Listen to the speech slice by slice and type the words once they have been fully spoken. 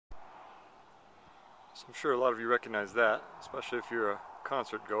So I'm sure a lot of you recognize that, especially if you're a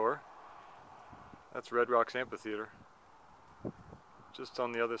concert goer. That's Red Rocks Amphitheater, just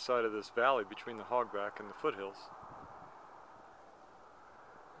on the other side of this valley between the Hogback and the foothills.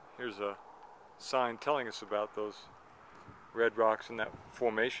 Here's a sign telling us about those red rocks in that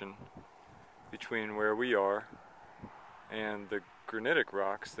formation between where we are and the granitic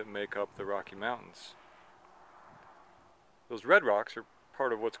rocks that make up the Rocky Mountains. Those red rocks are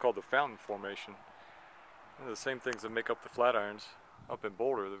part of what's called the Fountain Formation. They're the same things that make up the Flatirons up in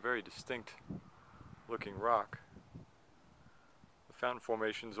Boulder. They're very distinct looking rock. The Fountain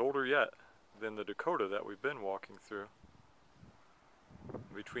Formation is older yet than the Dakota that we've been walking through.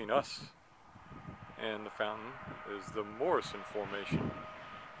 Between us and the fountain is the Morrison Formation,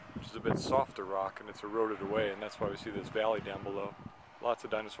 which is a bit softer rock, and it's eroded away, and that's why we see this valley down below. Lots of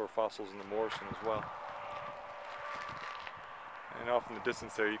dinosaur fossils in the Morrison as well. And off in the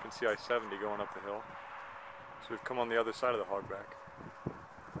distance there you can see I-70 going up the hill. So we've come on the other side of the Hogback.